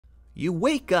You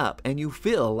wake up and you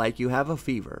feel like you have a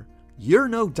fever. You're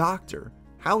no doctor.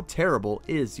 How terrible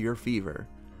is your fever?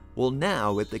 Well,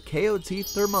 now with the KOT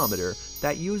Thermometer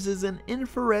that uses an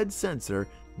infrared sensor,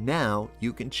 now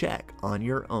you can check on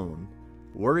your own.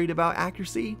 Worried about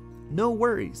accuracy? No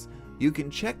worries. You can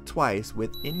check twice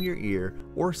within your ear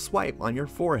or swipe on your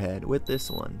forehead with this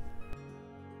one.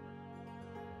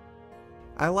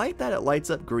 I like that it lights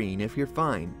up green if you're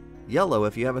fine, yellow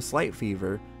if you have a slight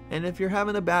fever, and if you're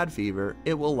having a bad fever,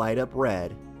 it will light up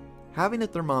red. Having a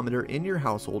thermometer in your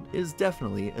household is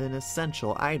definitely an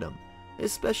essential item,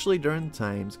 especially during the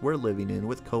times we're living in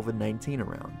with COVID-19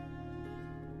 around.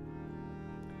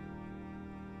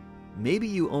 Maybe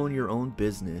you own your own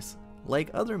business, like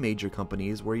other major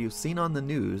companies where you've seen on the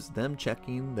news them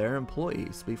checking their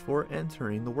employees before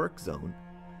entering the work zone.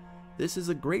 This is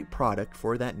a great product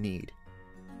for that need.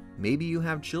 Maybe you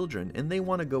have children and they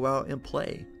want to go out and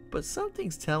play, but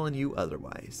something's telling you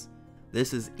otherwise.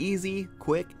 This is easy,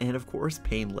 quick, and of course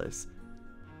painless.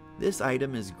 This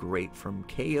item is great from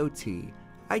KOT.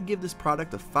 I give this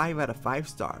product a 5 out of 5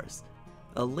 stars.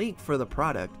 A link for the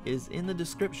product is in the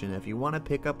description if you want to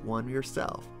pick up one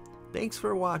yourself. Thanks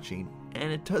for watching,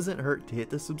 and it doesn't hurt to hit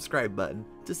the subscribe button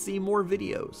to see more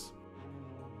videos.